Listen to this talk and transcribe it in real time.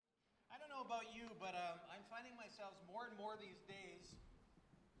about you, but I'm finding myself more and more these days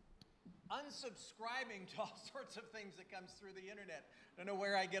unsubscribing to all sorts of things that comes through the internet. I don't know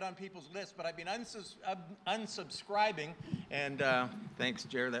where I get on people's lists, but I've been unsubscribing, and thanks,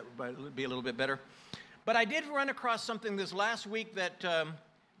 Jared, that would be a little bit better. But I did run across something this last week that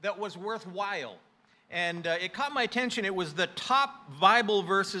was worthwhile, and it caught my attention. It was the top Bible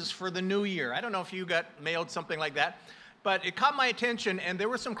verses for the new year. I don't know if you got mailed something like that, but it caught my attention, and there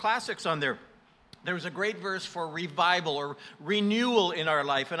were some classics on there. There was a great verse for revival or renewal in our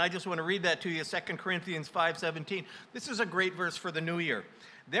life, and I just want to read that to you, 2 Corinthians 5:17. This is a great verse for the new year.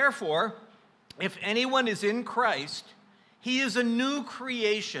 Therefore, if anyone is in Christ, he is a new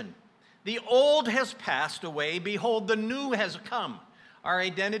creation. The old has passed away. Behold, the new has come. Our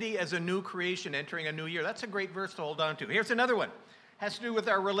identity as a new creation entering a new year. That's a great verse to hold on to. Here's another one. It has to do with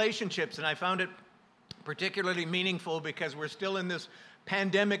our relationships, and I found it particularly meaningful because we're still in this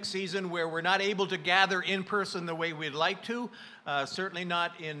pandemic season where we're not able to gather in person the way we'd like to, certainly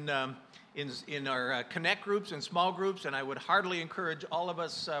not in our connect groups and small groups, and I would heartily encourage all of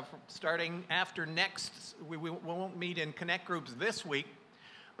us starting after next, we won't meet in connect groups this week,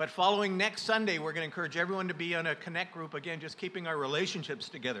 but following next Sunday, we're going to encourage everyone to be on a connect group, again, just keeping our relationships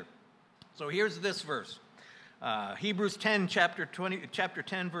together. So here's this verse, Hebrews 10, chapter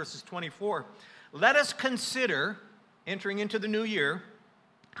 10, verses 24. Let us consider, entering into the new year,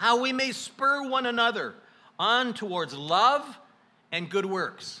 how we may spur one another on towards love and good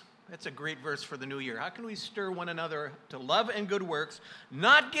works. That's a great verse for the new year. How can we stir one another to love and good works,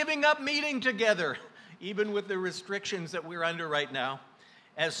 not giving up meeting together, even with the restrictions that we're under right now,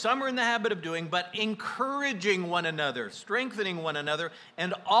 as some are in the habit of doing, but encouraging one another, strengthening one another,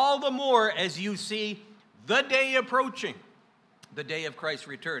 and all the more as you see the day approaching, the day of Christ's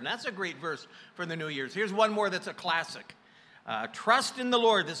return. That's a great verse for the New Year's. Here's one more that's a classic. Trust in the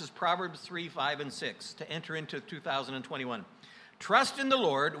Lord. This is Proverbs 3, 5, and 6 to enter into 2021. Trust in the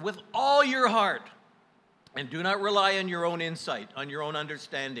Lord with all your heart, and do not rely on your own insight, on your own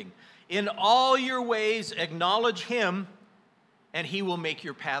understanding. In all your ways acknowledge him, and he will make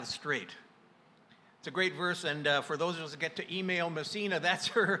your path straight. It's a great verse, and for those of us that get to email Messina, that's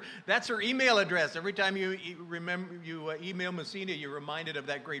her email address. Every time you email Messina, you're reminded of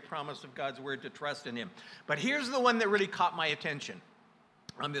that great promise of God's word to trust in him. But here's the one that really caught my attention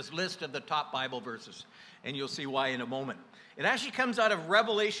on this list of the top Bible verses, and you'll see why in a moment. It actually comes out of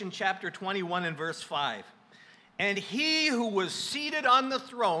Revelation chapter 21 and verse 5. And he who was seated on the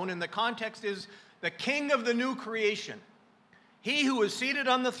throne, and the context is the king of the new creation, he who was seated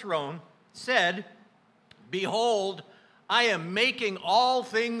on the throne said, Behold, I am making all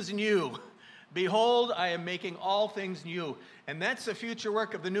things new. Behold, I am making all things new. And that's the future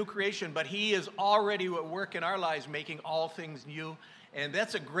work of the new creation, but he is already at work in our lives making all things new. And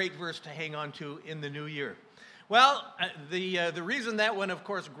that's a great verse to hang on to in the new year. Well, the reason that one, of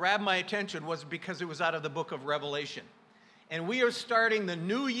course, grabbed my attention was because it was out of the book of Revelation. And we are starting the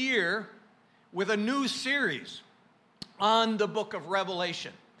new year with a new series on the book of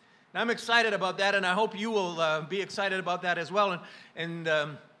Revelation. And I'm excited about that, and I hope you will be excited about that as well. And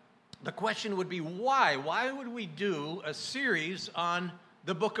the question would be, why? Why would we do a series on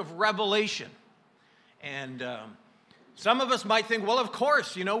the book of Revelation? And some of us might think, well, of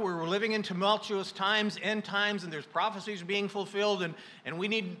course, we're living in tumultuous times, end times, and there's prophecies being fulfilled, and we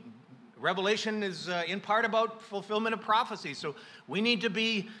need, Revelation is in part about fulfillment of prophecy, so we need to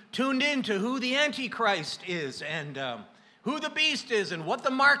be tuned in to who the Antichrist is, and who the beast is, and what the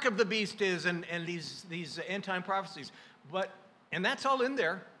mark of the beast is, and these end-time prophecies. And that's all in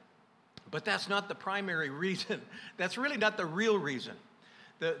there, but that's not the primary reason. That's really not the real reason.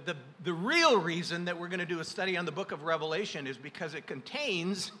 The real reason that we're going to do a study on the book of Revelation is because it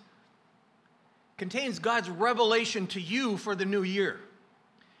contains God's revelation to you for the new year.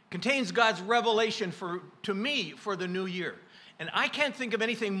 Contains God's revelation to me for the new year. And I can't think of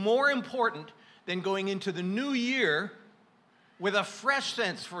anything more important than going into the new year with a fresh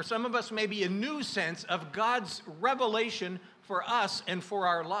sense, for some of us maybe a new sense of God's revelation for us and for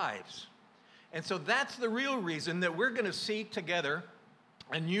our lives. And so that's the real reason that we're going to seek together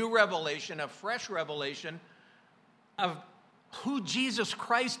a new revelation, a fresh revelation of who Jesus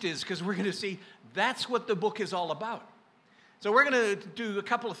Christ is, because we're going to see that's what the book is all about. So we're going to do a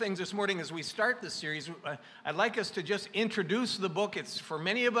couple of things this morning as we start this series. I'd like us to just introduce the book. It's, for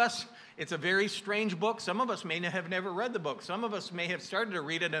many of us, it's a very strange book. Some of us may have never read the book. Some of us may have started to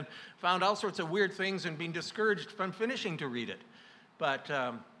read it and found all sorts of weird things and been discouraged from finishing to read it. But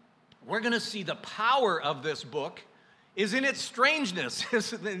we're going to see the power of this book is in its strangeness.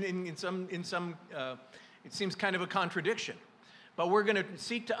 in some, it seems kind of a contradiction. but we're going to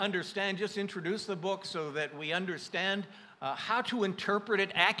seek to understand, just introduce the book so that we understand how to interpret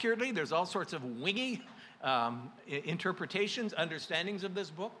it accurately. There's all sorts of wingy interpretations, understandings of this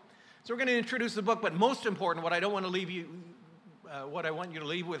book. So we're going to introduce the book, but most important, what I want you to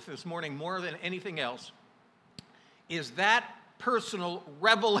leave with this morning more than anything else is that personal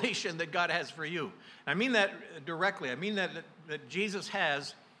revelation that God has for you. I mean that directly. I mean that Jesus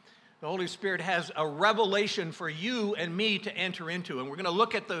has, the Holy Spirit has a revelation for you and me to enter into. And we're going to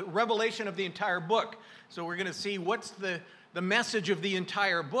look at the revelation of the entire book. So we're going to see what's the message of the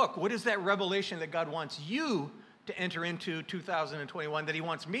entire book. What is that revelation that God wants you to enter into 2021, that he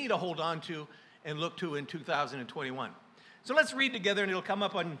wants me to hold on to and look to in 2021? So let's read together, and it'll come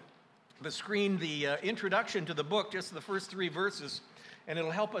up on the screen, the introduction to the book, just the first 3 verses, and it'll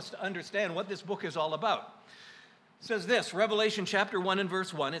help us to understand what this book is all about. It says this, Revelation chapter 1 and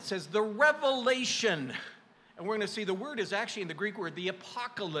verse 1, it says, the revelation, and we're going to see the word is actually in the Greek word, the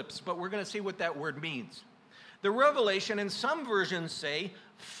apocalypse, but we're going to see what that word means. The revelation, and some versions say,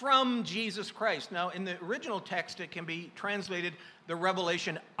 from Jesus Christ. Now, in the original text, it can be translated the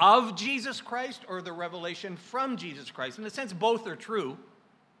revelation of Jesus Christ or the revelation from Jesus Christ. In a sense, both are true.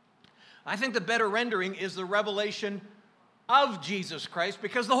 I think the better rendering is the revelation of Jesus Christ,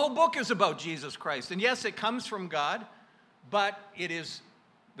 because the whole book is about Jesus Christ. And yes, it comes from God, but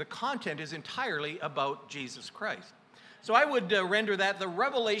the content is entirely about Jesus Christ. So I would render that the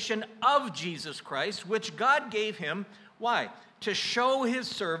revelation of Jesus Christ, which God gave him. Why? To show his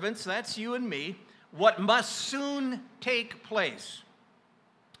servants, that's you and me, what must soon take place.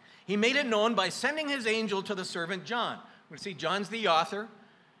 He made it known by sending his angel to the servant John. We see John's the author,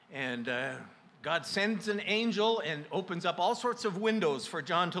 and God sends an angel and opens up all sorts of windows for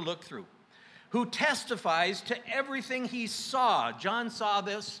John to look through, who testifies to everything he saw. John saw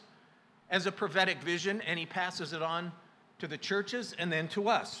this as a prophetic vision, and he passes it on to the churches and then to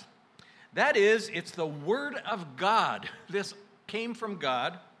us. That is, it's the word of God. This came from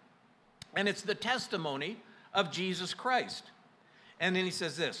God, and it's the testimony of Jesus Christ. And then he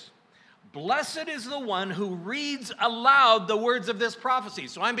says this, blessed is the one who reads aloud the words of this prophecy.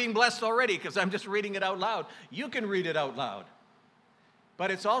 So I'm being blessed already because I'm just reading it out loud. You can read it out loud. But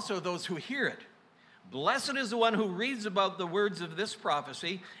it's also those who hear it. Blessed is the one who reads about the words of this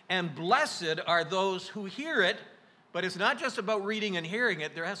prophecy, and blessed are those who hear it. But it's not just about reading and hearing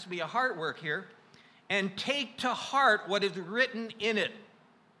it. There has to be a heart work here. And take to heart what is written in it,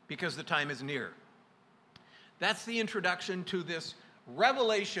 because the time is near. That's the introduction to this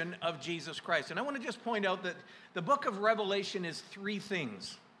revelation of Jesus Christ. And I want to just point out that the book of Revelation is 3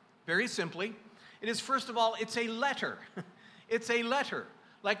 things. Very simply, it is, first of all, it's a letter. It's a letter,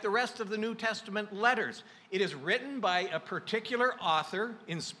 like the rest of the New Testament letters. It is written by a particular author,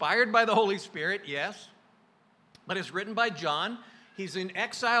 inspired by the Holy Spirit, yes, but it's written by John. He's in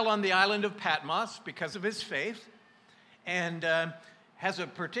exile on the island of Patmos because of his faith, and has a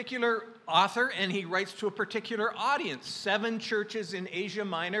particular author, and he writes to a particular audience, 7 churches in Asia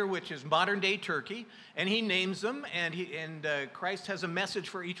Minor, which is modern-day Turkey, and he names them, and Christ has a message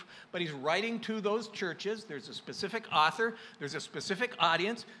for each, but he's writing to those churches. There's a specific author, there's a specific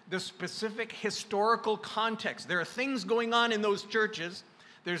audience, there's specific historical context. There are things going on in those churches,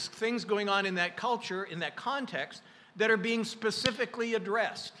 there's things going on in that culture, in that context, that are being specifically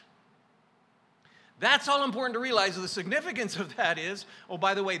addressed. That's all important to realize. The significance of that is, oh,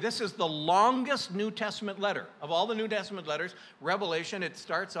 by the way, this is the longest New Testament letter. Of all the New Testament letters, Revelation, it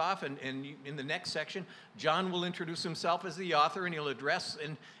starts off, and in the next section, John will introduce himself as the author, and he'll address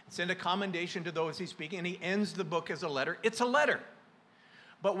and send a commendation to those he's speaking, and he ends the book as a letter. It's a letter.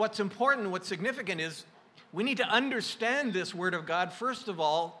 But what's important, what's significant is, we need to understand this Word of God, first of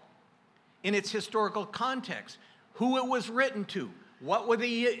all, in its historical context. Who it was written to, what were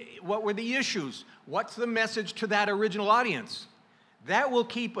the issues, what's the message to that original audience. That will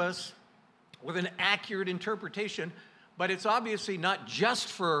keep us with an accurate interpretation, but it's obviously not just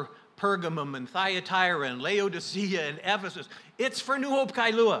for Pergamum and Thyatira and Laodicea and Ephesus. It's for New Hope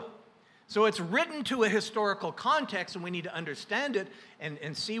Kailua. So it's written to a historical context, and we need to understand it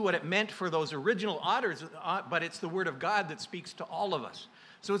and see what it meant for those original authors, but it's the Word of God that speaks to all of us.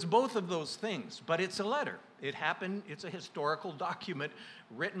 So it's both of those things, but it's a letter. It happened, it's a historical document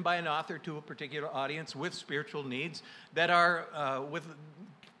written by an author to a particular audience with spiritual needs that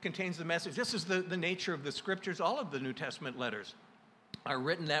contains the message. This is the nature of the Scriptures. All of the New Testament letters are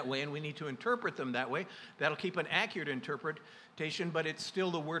written that way, and we need to interpret them that way. That'll keep an accurate interpretation, but it's still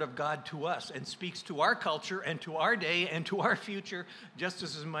the Word of God to us and speaks to our culture and to our day and to our future just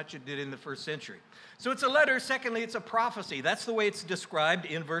as much it did in the first century. So it's a letter. Secondly, it's a prophecy. That's the way it's described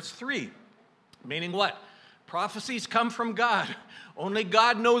in verse 3. Meaning what? Prophecies come from God. Only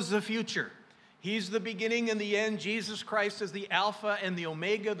God knows the future. He's the beginning and the end. Jesus Christ is the Alpha and the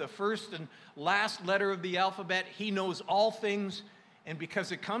Omega, the first and last letter of the alphabet. He knows all things, and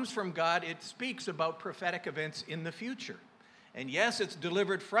because it comes from God, it speaks about prophetic events in the future. And yes, it's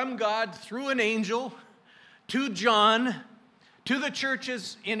delivered from God through an angel to John, to the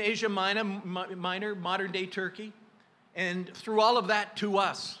churches in Asia Minor, modern-day Turkey, and through all of that to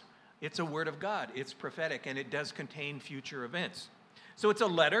us. It's a word of God. It's prophetic, and it does contain future events. So it's a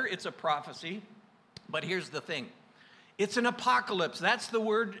letter, it's a prophecy, but here's the thing. It's an apocalypse. That's the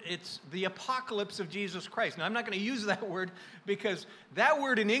word. It's the apocalypse of Jesus Christ. Now, I'm not going to use that word because that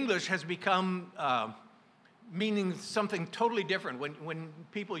word in English has become meaning something totally different. When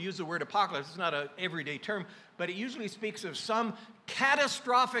people use the word apocalypse, it's not an everyday term, but it usually speaks of some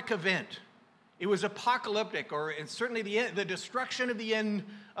catastrophic event. It was apocalyptic, or certainly the destruction of the end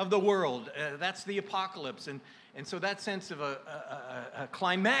of the world. That's the apocalypse. And so that sense of a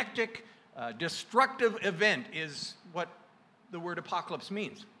climactic, destructive event is what the word apocalypse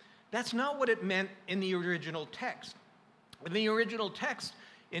means. That's not what it meant in the original text. In the original text,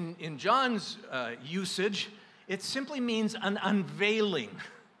 in John's usage, it simply means an unveiling,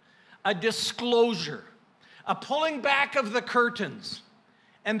 a disclosure, a pulling back of the curtains.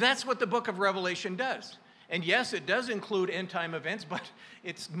 And that's what the book of Revelation does. And yes, it does include end-time events, but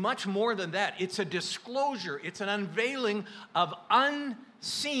it's much more than that. It's a disclosure. It's an unveiling of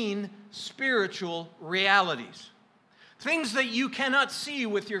unseen spiritual realities. Things that you cannot see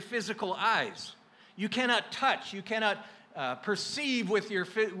with your physical eyes. You cannot touch. You cannot perceive with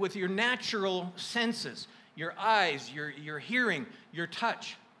your natural senses, your eyes, your hearing, your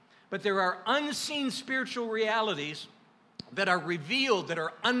touch. But there are unseen spiritual realities that are revealed, that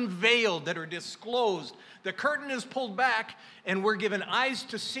are unveiled, that are disclosed. The curtain is pulled back, and we're given eyes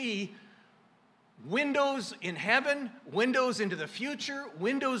to see windows in heaven, windows into the future,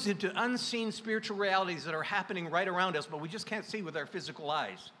 windows into unseen spiritual realities that are happening right around us, but we just can't see with our physical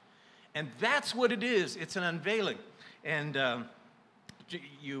eyes. And that's what it is. It's an unveiling. And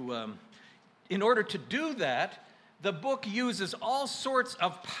in order to do that, the book uses all sorts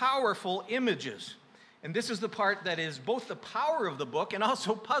of powerful images. And this is the part that is both the power of the book and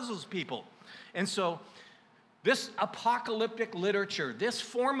also puzzles people. And so this apocalyptic literature, this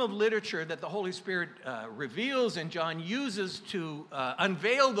form of literature that the Holy Spirit reveals and John uses to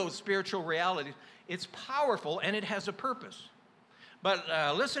unveil those spiritual realities, it's powerful and it has a purpose.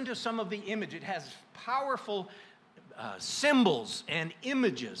 But listen to some of the image. It has powerful symbols and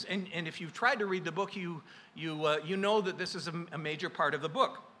images. And if you've tried to read the book, you know that this is a major part of the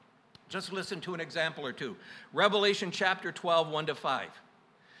book. Just listen to an example or two. Revelation chapter 12, 1-5.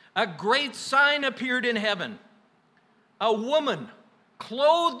 A great sign appeared in heaven. A woman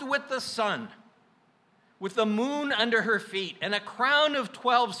clothed with the sun, with the moon under her feet, and a crown of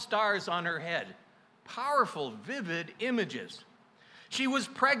 12 stars on her head. Powerful, vivid images. She was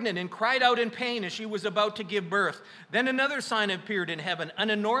pregnant and cried out in pain as she was about to give birth. Then another sign appeared in heaven, an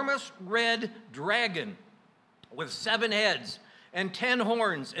enormous red dragon with 7 heads and 10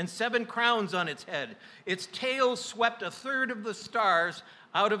 horns and 7 crowns on its head. Its tail swept 1/3 of the stars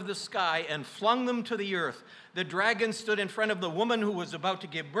out of the sky and flung them to the earth. The dragon stood in front of the woman who was about to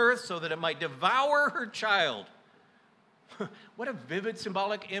give birth so that it might devour her child. What a vivid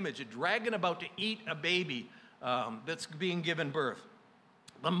symbolic image. A dragon about to eat a baby that's being given birth.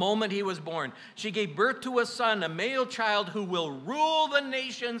 The moment he was born, she gave birth to a son, a male child who will rule the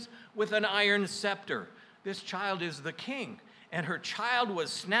nations with an iron scepter. This child is the king. And her child was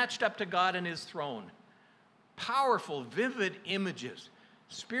snatched up to God and his throne. Powerful, vivid images,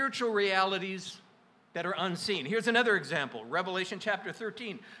 spiritual realities that are unseen. Here's another example, Revelation chapter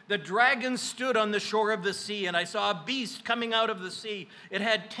 13. The dragon stood on the shore of the sea, and I saw a beast coming out of the sea. It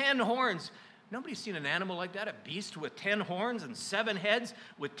had 10 horns. Nobody's seen an animal like that, a beast with 10 horns and 7 heads,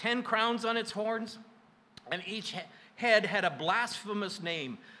 with 10 crowns on its horns. And each head had a blasphemous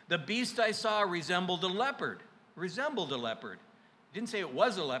name. The beast I saw resembled a leopard. It didn't say it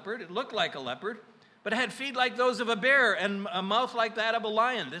was a leopard. It looked like a leopard, but it had feet like those of a bear and a mouth like that of a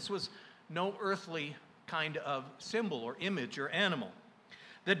lion. This was no earthly kind of symbol or image or animal.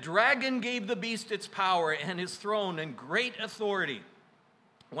 The dragon gave the beast its power and his throne and great authority.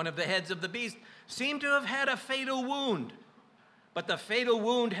 One of the heads of the beast seemed to have had a fatal wound, but the fatal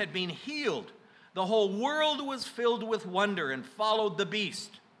wound had been healed. The whole world was filled with wonder and followed the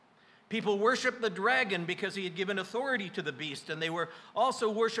beast. People worshiped the dragon because he had given authority to the beast, and they were also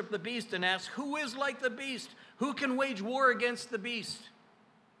worshiped the beast and asked, "Who is like the beast? Who can wage war against the beast?"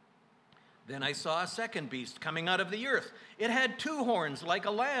 Then I saw a second beast coming out of the earth. It had 2 horns like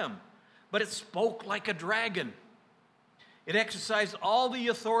a lamb, but it spoke like a dragon. It exercised all the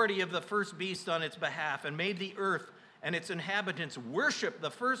authority of the first beast on its behalf and made the earth and its inhabitants worship the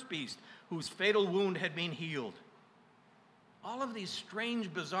first beast whose fatal wound had been healed. All of these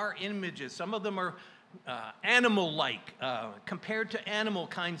strange, bizarre images, some of them are animal-like, compared to animal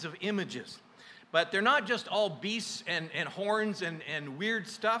kinds of images. But they're not just all beasts and horns and weird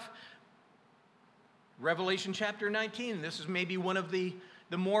stuff. Revelation chapter 19, this is maybe one of the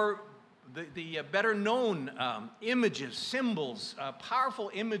better known images, symbols,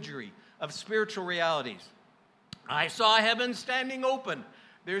 powerful imagery of spiritual realities. I saw heaven standing open.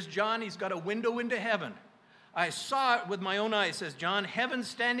 There's John, he's got a window into heaven. I saw it with my own eyes, says John, heaven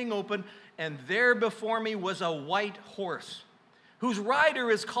standing open, and there before me was a white horse, whose rider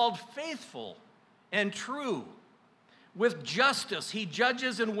is called Faithful and True. With justice he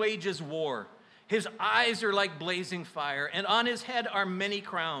judges and wages war. His eyes are like blazing fire, and on his head are many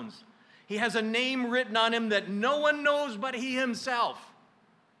crowns. He has a name written on him that no one knows but he himself.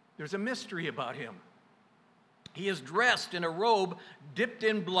 There's a mystery about him. He is dressed in a robe dipped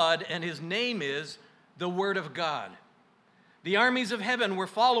in blood, and his name is the Word of God. The armies of heaven were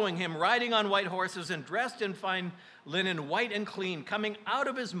following him, riding on white horses and dressed in fine linen, white and clean. Coming out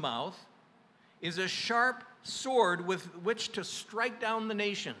of his mouth is a sharp sword with which to strike down the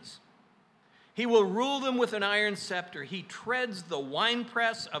nations. He will rule them with an iron scepter. He treads the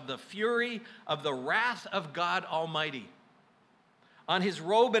winepress of the fury of the wrath of God Almighty. On his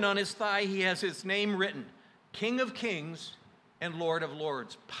robe and on his thigh he has his name written, King of Kings and Lord of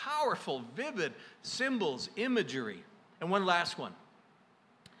Lords. Powerful, vivid symbols, imagery. And one last one.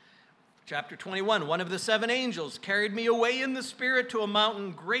 Chapter 21, one of the seven angels carried me away in the spirit to a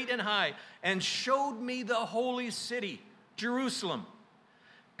mountain great and high and showed me the holy city, Jerusalem,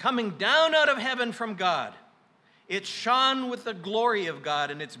 coming down out of heaven from God. It shone with the glory of God,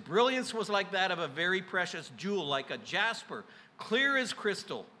 and its brilliance was like that of a very precious jewel, like a jasper, clear as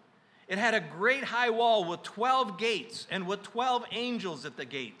crystal. It had a great high wall with 12 gates and with 12 angels at the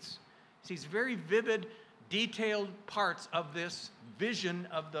gates. These very vivid, detailed parts of this vision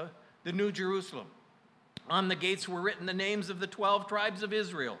of the New Jerusalem. On the gates were written the names of the 12 tribes of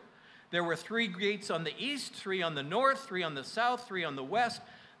Israel. There were 3 gates on the east, 3 on the north, 3 on the south, 3 on the west.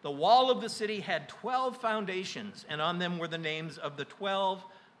 The wall of the city had 12 foundations, and on them were the names of the 12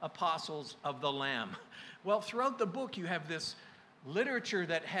 apostles of the Lamb. Well, throughout the book, you have this literature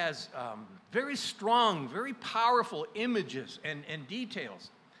that has very strong, very powerful images and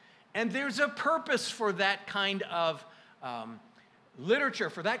details. And there's a purpose for that kind of literature,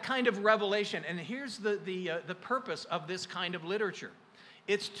 for that kind of revelation. And here's the purpose of this kind of literature.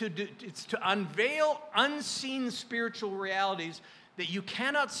 It's to unveil unseen spiritual realities that you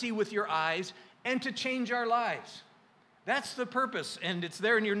cannot see with your eyes and to change our lives. That's the purpose. And it's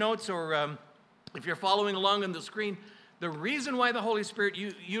there in your notes, or if you're following along on the screen. The reason why the Holy Spirit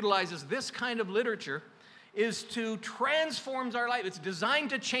utilizes this kind of literature is to transform our life. It's designed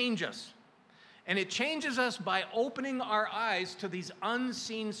to change us. And it changes us by opening our eyes to these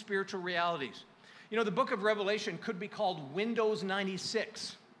unseen spiritual realities. You know, the book of Revelation could be called Windows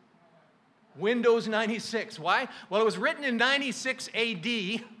 96. Windows 96. Why? Well, it was written in 96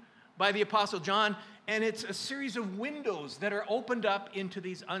 AD by the Apostle John, and it's a series of windows that are opened up into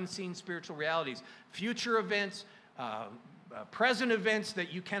these unseen spiritual realities. Future events, present events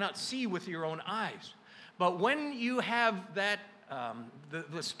that you cannot see with your own eyes. But when you have that,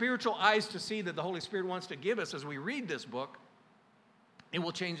 the spiritual eyes to see that the Holy Spirit wants to give us as we read this book, it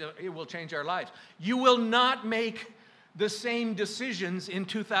will change our lives. You will not make the same decisions in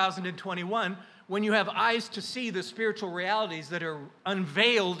 2021 when you have eyes to see the spiritual realities that are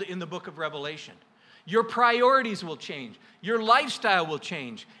unveiled in the book of Revelation. Your priorities will change. Your lifestyle will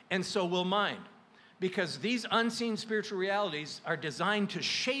change, and so will mine. Because these unseen spiritual realities are designed to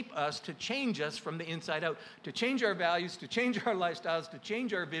shape us, to change us from the inside out, to change our values, to change our lifestyles, to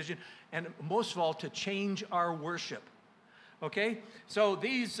change our vision, and most of all, to change our worship. Okay? So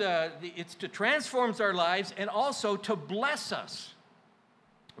it's to transform our lives and also to bless us.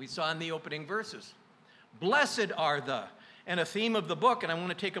 We saw in the opening verses. Blessed are the, and a theme of the book, and I want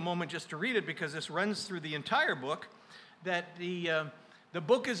to take a moment just to read it because this runs through the entire book, that the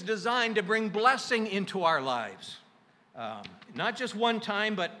book is designed to bring blessing into our lives. Not just one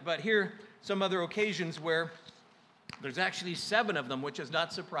time, but here some other occasions where there's actually 7 of them, which is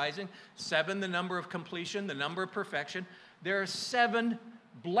not surprising. 7, the number of completion, the number of perfection. There are 7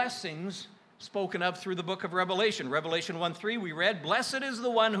 blessings spoken of through the book of Revelation. Revelation 1:3, we read, "Blessed is the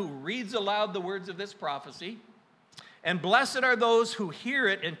one who reads aloud the words of this prophecy, and blessed are those who hear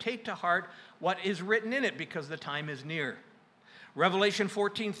it and take to heart what is written in it, because the time is near." Revelation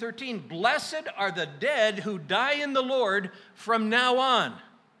 14:13, blessed are the dead who die in the Lord from now on.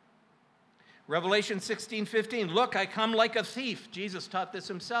 Revelation 16:15, look, I come like a thief. Jesus taught this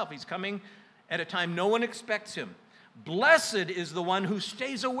himself. He's coming at a time no one expects him. Blessed is the one who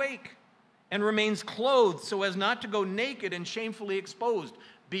stays awake and remains clothed so as not to go naked and shamefully exposed.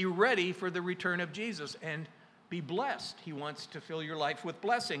 Be ready for the return of Jesus and be blessed. He wants to fill your life with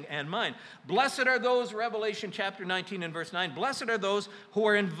blessing and mine. Blessed are those, Revelation chapter 19 and verse 9, blessed are those who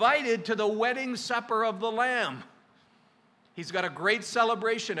are invited to the wedding supper of the Lamb. He's got a great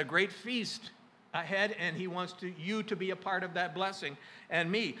celebration, a great feast ahead, and he wants you to be a part of that blessing, and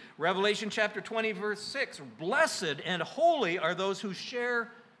me. Revelation chapter 20, verse 6, blessed and holy are those who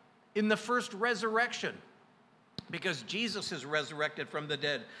share in the first resurrection, because Jesus is resurrected from the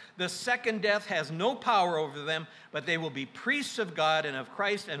dead. The second death has no power over them, but they will be priests of God and of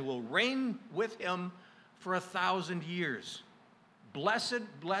Christ and will reign with him for 1,000 years. Blessed,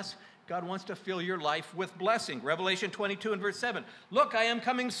 God wants to fill your life with blessing. Revelation 22 and verse 7. Look, I am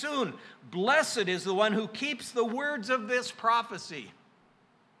coming soon. Blessed is the one who keeps the words of this prophecy,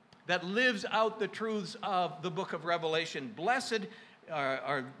 that lives out the truths of the book of Revelation. Blessed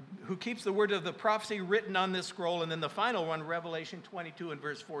are who keeps the word of the prophecy written on this scroll. And then the final one, Revelation 22 and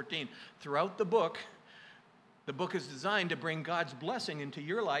verse 14. Throughout the book is designed to bring God's blessing into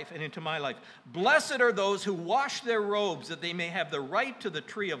your life and into my life. Blessed are those who wash their robes, that they may have the right to the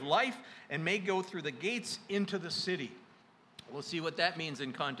tree of life and may go through the gates into the city. We'll see what that means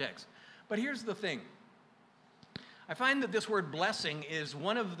in context. But here's the thing. I find that this word blessing is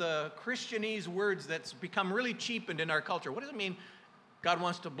one of the Christianese words that's become really cheapened in our culture. What does it mean? God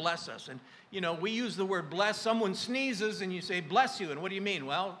wants to bless us. And, we use the word bless. Someone sneezes and you say, bless you. And what do you mean?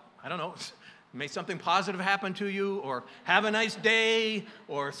 Well, I don't know. May something positive happen to you, or have a nice day,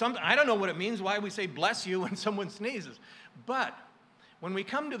 or something. I don't know what it means, why we say bless you when someone sneezes. But when we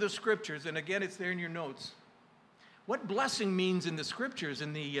come to the scriptures, and again, it's there in your notes, what blessing means in the scriptures,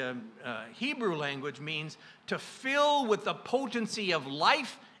 in the Hebrew language, means to fill with the potency of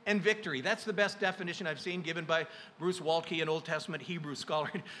life and victory. That's the best definition I've seen given by Bruce Waltke, an Old Testament Hebrew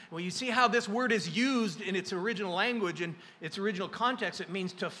scholar. Well, you see how this word is used in its original language, in its original context. It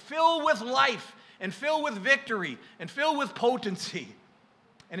means to fill with life, and fill with victory, and fill with potency.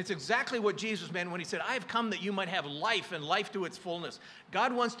 And it's exactly what Jesus meant when he said, I have come that you might have life, and life to its fullness.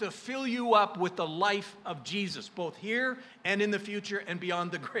 God wants to fill you up with the life of Jesus, both here and in the future and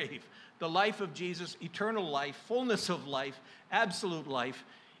beyond the grave. The life of Jesus, eternal life, fullness of life, absolute life.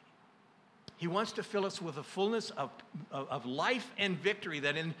 He wants to fill us with a fullness of life and victory,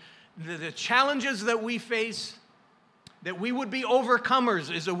 that in the challenges that we face, that we would be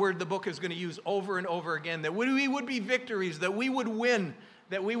overcomers, is a word the book is going to use over and over again, that we would be victories, that we would win,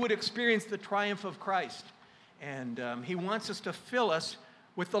 that we would experience the triumph of Christ. And he wants us to fill us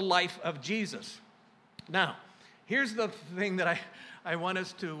with the life of Jesus. Now, here's the thing that I want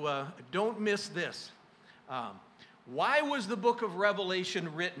us to, don't miss this. Why was the book of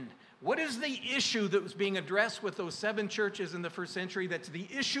Revelation written? What is the issue that was being addressed with those 7 churches in the first century that's the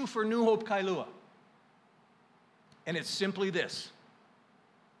issue for New Hope Kailua? And it's simply this.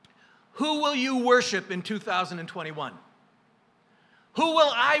 Who will you worship in 2021? Who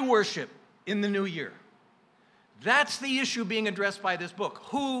will I worship in the new year? That's the issue being addressed by this book.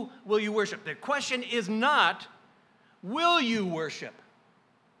 Who will you worship? The question is not, will you worship?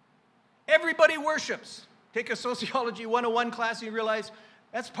 Everybody worships. Take a Sociology 101 class and you realize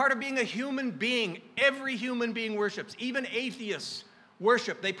that's part of being a human being. Every human being worships. Even atheists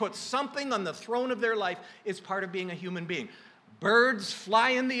worship. They put something on the throne of their life. It's part of being a human being. Birds fly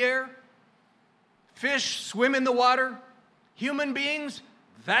in the air. Fish swim in the water. Human beings,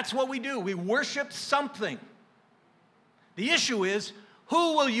 that's what we do. We worship something. The issue is,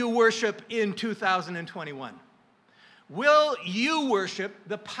 who will you worship in 2021? Will you worship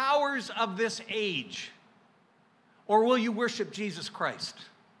the powers of this age? Or will you worship Jesus Christ?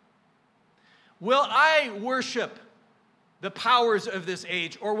 Will I worship the powers of this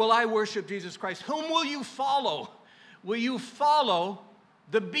age, or will I worship Jesus Christ? Whom will you follow? Will you follow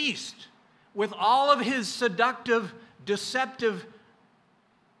the beast with all of his seductive, deceptive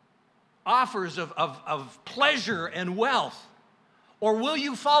offers of pleasure and wealth? Or will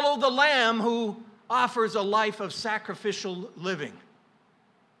you follow the Lamb who offers a life of sacrificial living?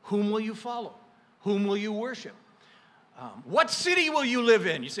 Whom will you follow? Whom will you worship? What city will you live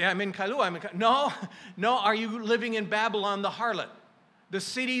in? You say, I'm in Kailua. No. Are you living in Babylon, the harlot? The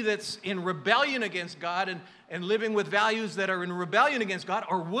city that's in rebellion against God and living with values that are in rebellion against God?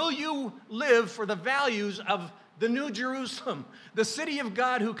 Or will you live for the values of the New Jerusalem, the city of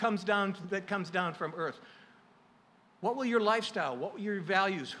God that comes down from earth? What will your lifestyle, what will your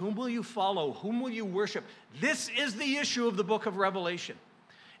values, whom will you follow, whom will you worship? This is the issue of the book of Revelation.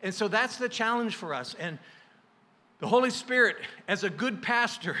 And so that's the challenge for us. And the Holy Spirit, as a good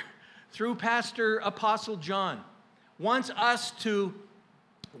pastor, through Pastor Apostle John, wants us to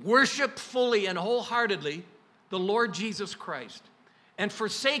worship fully and wholeheartedly the Lord Jesus Christ and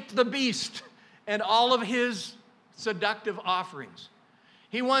forsake the beast and all of his seductive offerings.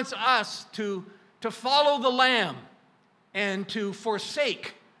 He wants us to follow the Lamb and to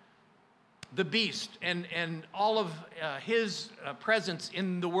forsake the beast and all of his presence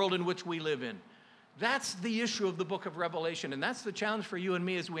in the world in which we live in. That's the issue of the book of Revelation, and that's the challenge for you and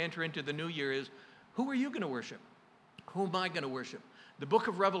me as we enter into the new year is, who are you going to worship? Who am I going to worship? The book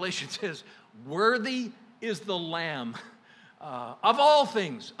of Revelation says, worthy is the Lamb of all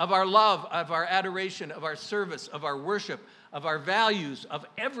things, of our love, of our adoration, of our service, of our worship, of our values, of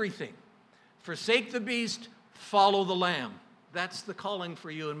everything. Forsake the beast, follow the Lamb. That's the calling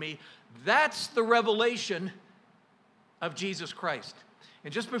for you and me. That's the revelation of Jesus Christ.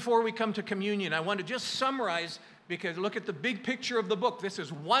 And just before we come to communion, I want to just summarize, because look at the big picture of the book. This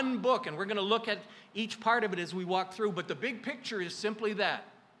is one book, and we're going to look at each part of it as we walk through. But the big picture is simply that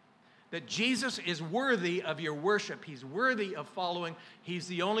Jesus is worthy of your worship. He's worthy of following. He's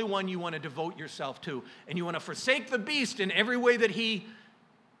the only one you want to devote yourself to. And you want to forsake the beast in every way that he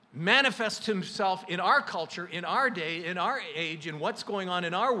manifests himself in our culture, in our day, in our age, in what's going on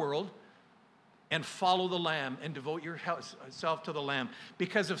in our world, and follow the Lamb and devote yourself to the Lamb.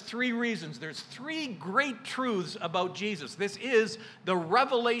 Because of three reasons. There's three great truths about Jesus. This is the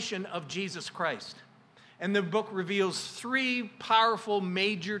revelation of Jesus Christ. And the book reveals three powerful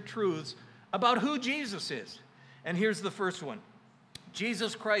major truths about who Jesus is. And here's the first one.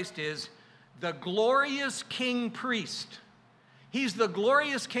 Jesus Christ is the glorious king priest. He's the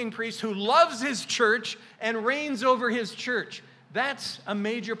glorious king priest who loves his church and reigns over his church. That's a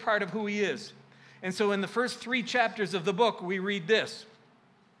major part of who he is. And so in the first three chapters of the book, we read this.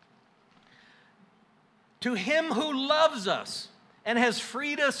 To him who loves us and has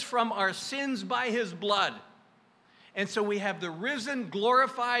freed us from our sins by his blood. And so we have the risen,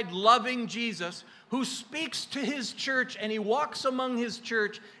 glorified, loving Jesus who speaks to his church, and he walks among his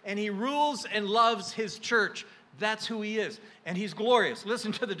church, and he rules and loves his church. That's who he is. And he's glorious.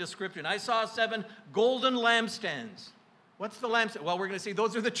 Listen to the description. I saw 7 golden lampstands. What's the lampstand? Well, we're going to see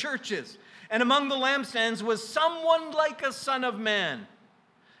those are the churches. And among the lampstands was someone like a son of man,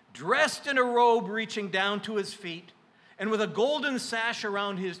 dressed in a robe reaching down to his feet, and with a golden sash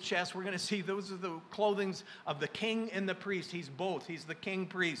around his chest. We're going to see those are the clothings of the king and the priest. He's both. He's the king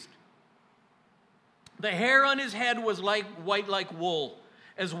priest. The hair on his head was like white like wool,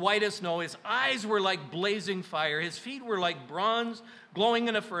 as white as snow. His eyes were like blazing fire. His feet were like bronze glowing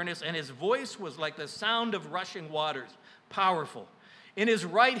in a furnace, and his voice was like the sound of rushing waters. Powerful. In his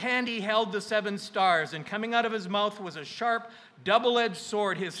right hand he held the 7 stars, and coming out of his mouth was a sharp, double-edged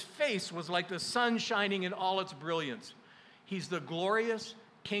sword. His face was like the sun shining in all its brilliance. He's the glorious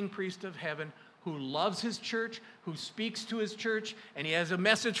king priest of heaven who loves his church, who speaks to his church, and he has a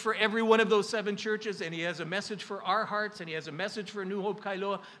message for every one of those 7 churches, and he has a message for our hearts, and he has a message for New Hope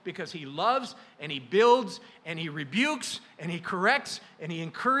Kailua, because he loves, and he builds, and he rebukes, and he corrects, and he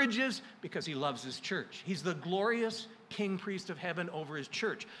encourages, because he loves his church. He's the glorious king priest of heaven over his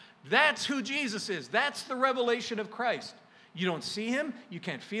church. That's who Jesus is. That's the revelation of Christ. You don't see him, you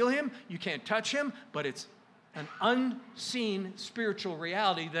can't feel him, you can't touch him, but it's an unseen spiritual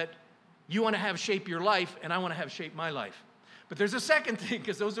reality that you want to have shape your life, and I want to have shape my life. But there's a second thing,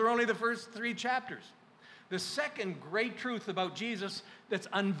 because those are only the first 3 chapters. The second great truth about Jesus that's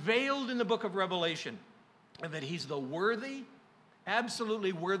unveiled in the book of Revelation, and that he's the worthy,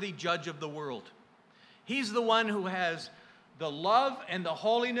 absolutely worthy judge of the world. He's the one who has the love and the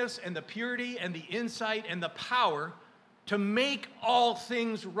holiness and the purity and the insight and the power to make all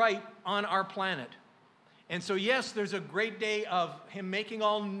things right on our planet. And so, yes, there's a great day of him making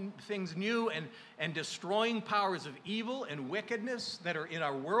all things new and destroying powers of evil and wickedness that are in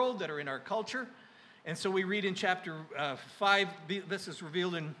our world, that are in our culture. And so we read in chapter 5, this is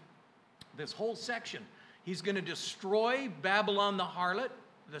revealed in this whole section. He's going to destroy Babylon the harlot,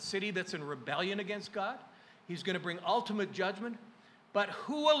 the city that's in rebellion against God. He's going to bring ultimate judgment. But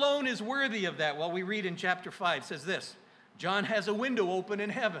who alone is worthy of that? Well, we read in chapter 5, it says this. John has a window open in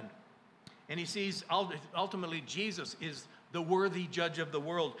heaven, and he sees ultimately Jesus is the worthy judge of the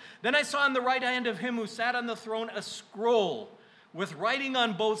world. Then I saw on the right hand of him who sat on the throne a scroll with writing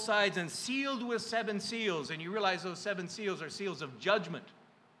on both sides and sealed with 7 seals. And you realize those 7 seals are seals of judgment.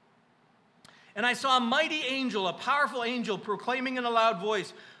 And I saw a mighty angel, a powerful angel, proclaiming in a loud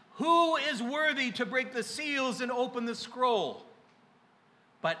voice, "Who is worthy to break the seals and open the scroll?"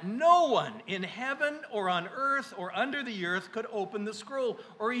 But no one in heaven or on earth or under the earth could open the scroll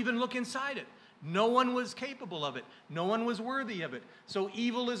or even look inside it. No one was capable of it. No one was worthy of it. So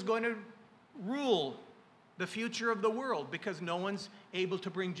evil is going to rule the future of the world because no one's able to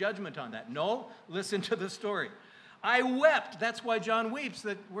bring judgment on that. No, listen to the story. "I wept." That's why John weeps,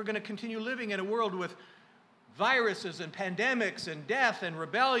 that we're going to continue living in a world with viruses and pandemics and death and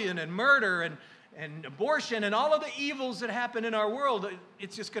rebellion and murder and abortion and all of the evils that happen in our world.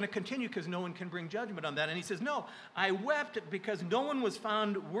 It's just going to continue because no one can bring judgment on that. And he says, "No, I wept because no one was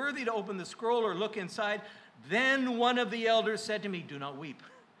found worthy to open the scroll or look inside. Then one of the elders said to me, 'Do not weep.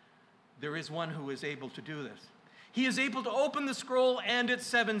 There is one who is able to do this. He is able to open the scroll and its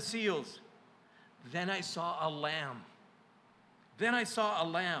 7 seals.' Then I saw a lamb.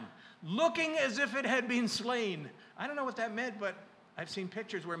 Looking as if it had been slain." I don't know what that meant, but I've seen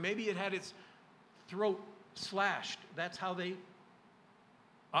pictures where maybe it had its throat slashed. That's how they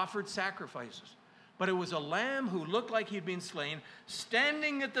offered sacrifices. But it was a lamb who looked like he'd been slain,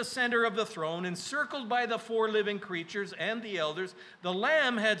 standing at the center of the throne, encircled by the 4 living creatures and the elders. The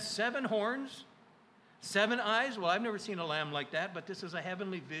lamb had 7 horns, 7 eyes. Well, I've never seen a lamb like that, but this is a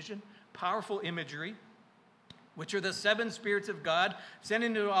heavenly vision, powerful imagery, which are the 7 spirits of God sent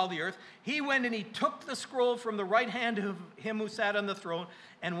into all the earth. He went and he took the scroll from the right hand of him who sat on the throne.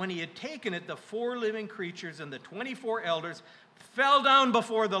 And when he had taken it, the 4 living creatures and the 24 elders fell down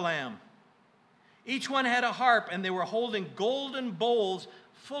before the Lamb. Each one had a harp, and they were holding golden bowls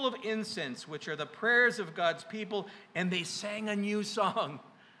full of incense, which are the prayers of God's people. And they sang a new song.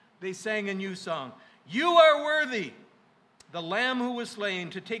 "You are worthy, the Lamb who was slain,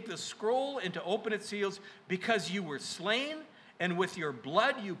 to take the scroll and to open its seals, because you were slain, and with your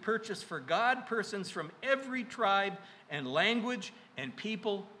blood you purchased for God persons from every tribe and language and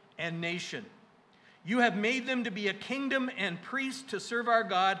people and nation. You have made them to be a kingdom and priests to serve our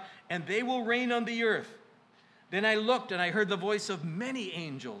God, and they will reign on the earth." Then I looked, and I heard the voice of many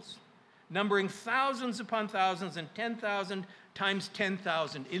angels, numbering thousands upon thousands and 10,000 times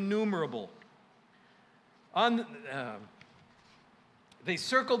 10,000, innumerable. They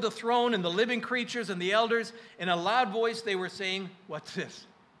circled the throne and the living creatures and the elders. In a loud voice they were saying, what's this?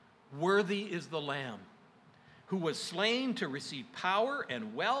 "Worthy is the Lamb who was slain to receive power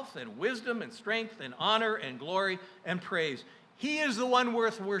and wealth and wisdom and strength and honor and glory and praise." He is the one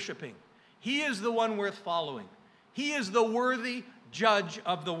worth worshiping. He is the one worth following. He is the worthy judge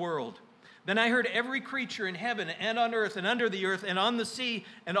of the world. Then I heard every creature in heaven and on earth and under the earth and on the sea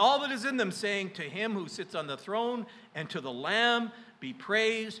and all that is in them saying, "To him who sits on the throne and to the Lamb be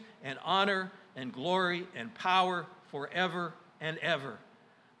praise and honor and glory and power forever and ever."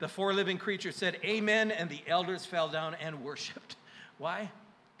 The 4 living creatures said, "Amen," and the elders fell down and worshiped. Why?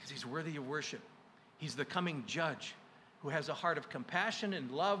 Because he's worthy of worship. He's the coming judge who has a heart of compassion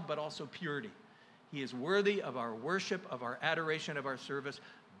and love, but also purity. He is worthy of our worship, of our adoration, of our service.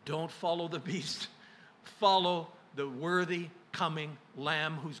 Don't follow the beast. Follow the worthy coming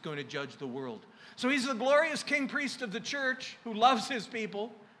Lamb who's going to judge the world. So he's the glorious king priest of the church who loves his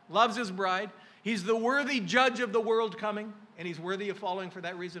people, loves his bride. He's the worthy judge of the world coming, and he's worthy of following for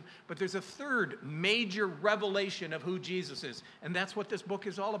that reason. But there's a third major revelation of who Jesus is, and that's what this book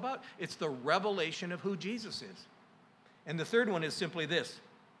is all about. It's the revelation of who Jesus is. And the third one is simply this: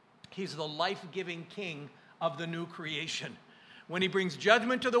 he's the life-giving king of the new creation. When he brings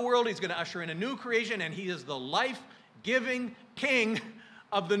judgment to the world, he's going to usher in a new creation, and he is the life-giving king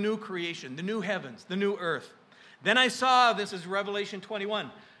of the new creation, the new heavens, the new earth. Then I saw, this is Revelation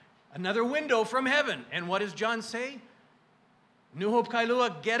 21, another window from heaven. And what does John say? New Hope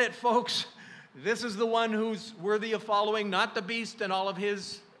Kailua, get it, folks. This is the one who's worthy of following, not the beast and all of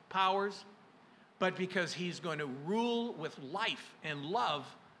his powers, but because he's going to rule with life and love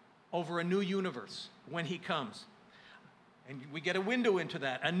over a new universe when he comes. And we get a window into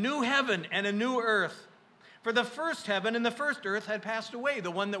that. A new heaven and a new earth. For the first heaven and the first earth had passed away.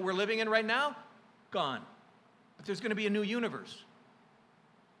 The one that we're living in right now, gone. But there's going to be a new universe.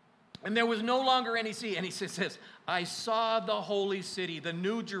 And there was no longer any sea. And he says this, "I saw the holy city, the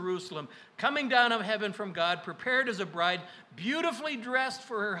new Jerusalem, coming down of heaven from God, prepared as a bride, beautifully dressed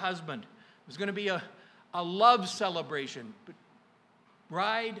for her husband." It was going to be a love celebration.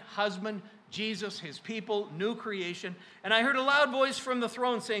 Bride, husband, Jesus, his people, new creation. And I heard a loud voice from the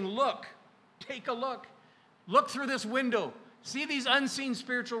throne saying, "Look, take a look. Look through this window. See these unseen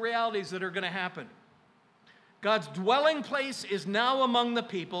spiritual realities that are going to happen. God's dwelling place is now among the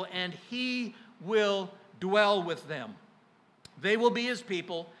people, and he will dwell with them. They will be his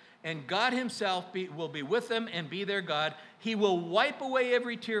people, and God himself will be with them and be their God. He will wipe away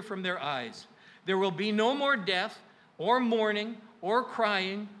every tear from their eyes. There will be no more death, or mourning, or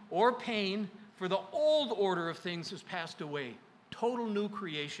crying, or pain, for the old order of things has passed away. Total new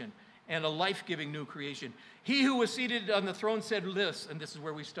creation, and a life-giving new creation. He who was seated on the throne said this, and this is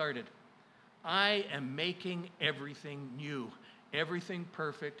where we started: I am making everything new, everything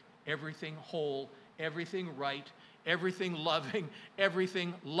perfect, everything whole, everything right, everything loving,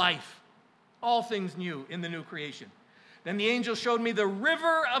 everything life. All things new in the new creation. Then the angel showed me the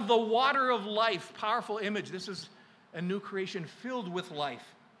river of the water of life. Powerful image. This is a new creation filled with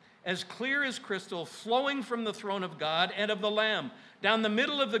life, as clear as crystal, flowing from the throne of God and of the Lamb. Down the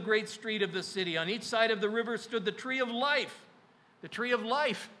middle of the great street of the city, on each side of the river, stood the tree of life. The tree of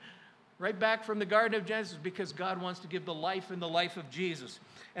life. Right back from the Garden of Genesis, because God wants to give the life in the life of Jesus.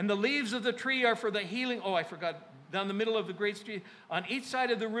 And the leaves of the tree are for the healing. Oh, I forgot. Down the middle of the great street, on each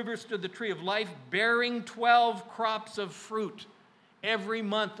side of the river stood the tree of life, bearing 12 crops of fruit. Every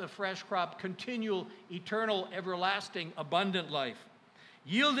month a fresh crop, continual, eternal, everlasting, abundant life.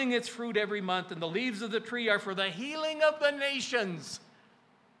 Yielding its fruit every month, and the leaves of the tree are for the healing of the nations.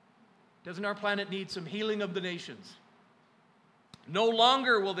 Doesn't our planet need some healing of the nations? No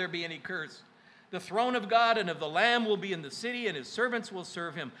longer will there be any curse. The throne of God and of the Lamb will be in the city, and his servants will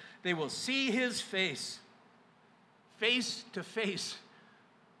serve him. They will see his face to face.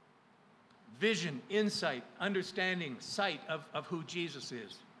 Vision, insight, understanding, sight of who Jesus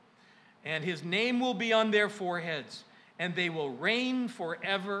is. And his name will be on their foreheads, and they will reign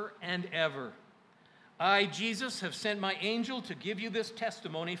forever and ever. I, Jesus, have sent my angel to give you this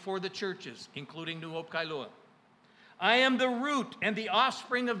testimony for the churches, including New Hope Kailua. I am the root and the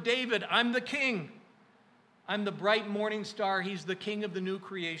offspring of David. I'm the king. I'm the bright morning star. He's the king of the new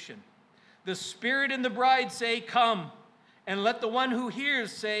creation. The Spirit and the bride say, come. And let the one who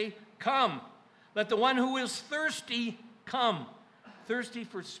hears say, come. Let the one who is thirsty come. Thirsty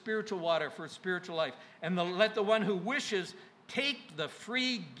for spiritual water, for spiritual life. And let the one who wishes take the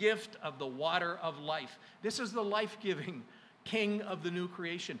free gift of the water of life. This is the life-giving king of the new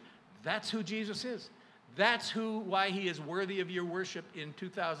creation. That's who Jesus is. That's why he is worthy of your worship in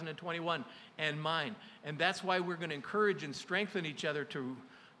 2021 and mine. And that's why we're going to encourage and strengthen each other to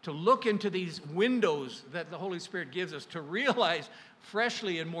look into these windows that the Holy Spirit gives us, to realize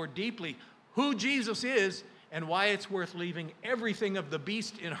freshly and more deeply who Jesus is and why it's worth leaving everything of the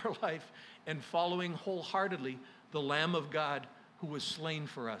beast in our life and following wholeheartedly the Lamb of God who was slain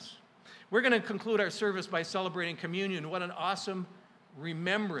for us. We're going to conclude our service by celebrating communion. What an awesome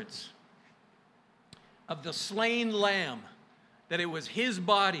remembrance of the slain Lamb, that it was his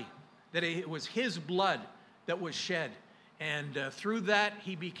body, that it was his blood that was shed. And through that,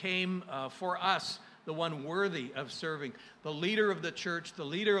 he became, for us, the one worthy of serving, the leader of the church, the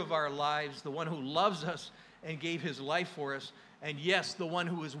leader of our lives, the one who loves us and gave his life for us, and yes, the one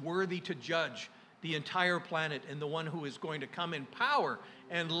who is worthy to judge the entire planet, and the one who is going to come in power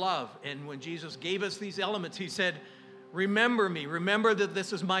and love. And when Jesus gave us these elements, he said, remember me, remember that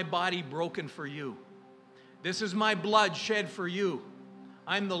this is my body broken for you. This is my blood shed for you.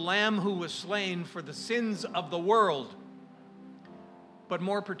 I'm the Lamb who was slain for the sins of the world, but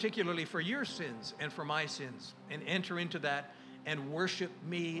more particularly for your sins and for my sins. And enter into that and worship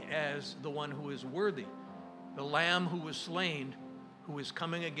me as the one who is worthy, the Lamb who was slain, who is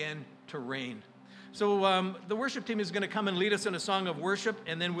coming again to reign. So the worship team is going to come and lead us in a song of worship,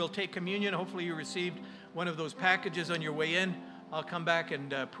 and then we'll take communion. Hopefully you received one of those packages on your way in. I'll come back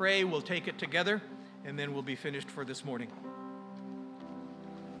and pray. We'll take it together, and then we'll be finished for this morning.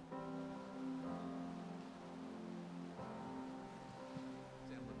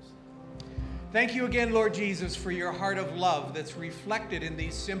 Thank you again, Lord Jesus, for your heart of love that's reflected in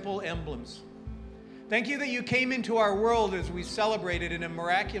these simple emblems. Thank you that you came into our world as we celebrated in a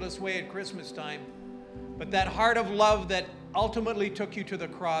miraculous way at Christmas time, but that heart of love that ultimately took you to the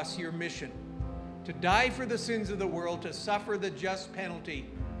cross, your mission, to die for the sins of the world, to suffer the just penalty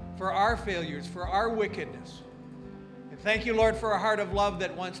for our failures, for our wickedness. And thank you, Lord, for a heart of love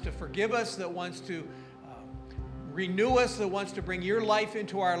that wants to forgive us, that wants to renew us, that wants to bring your life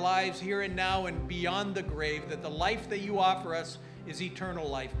into our lives here and now and beyond the grave, that the life that you offer us is eternal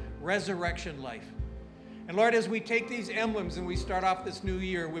life, resurrection life. And Lord, as we take these emblems and we start off this new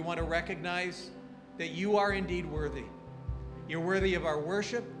year, we want to recognize that you are indeed worthy. You're worthy of our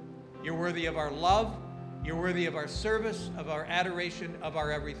worship. You're worthy of our love. You're worthy of our service, of our adoration, of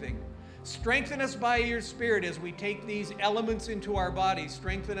our everything. Strengthen us by your Spirit as we take these elements into our bodies.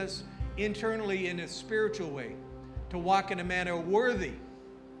 Strengthen us internally in a spiritual way to walk in a manner worthy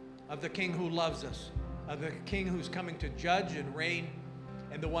of the King who loves us, of the King who's coming to judge and reign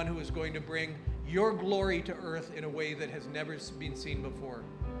and the one who is going to bring your glory to earth in a way that has never been seen before.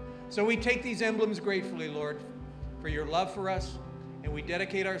 So we take these emblems gratefully, Lord, for your love for us, and we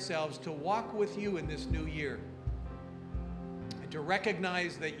dedicate ourselves to walk with you in this new year and to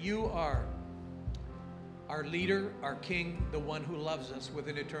recognize that you are our leader, our King, the one who loves us with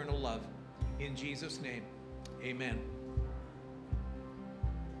an eternal love. In Jesus' name, amen.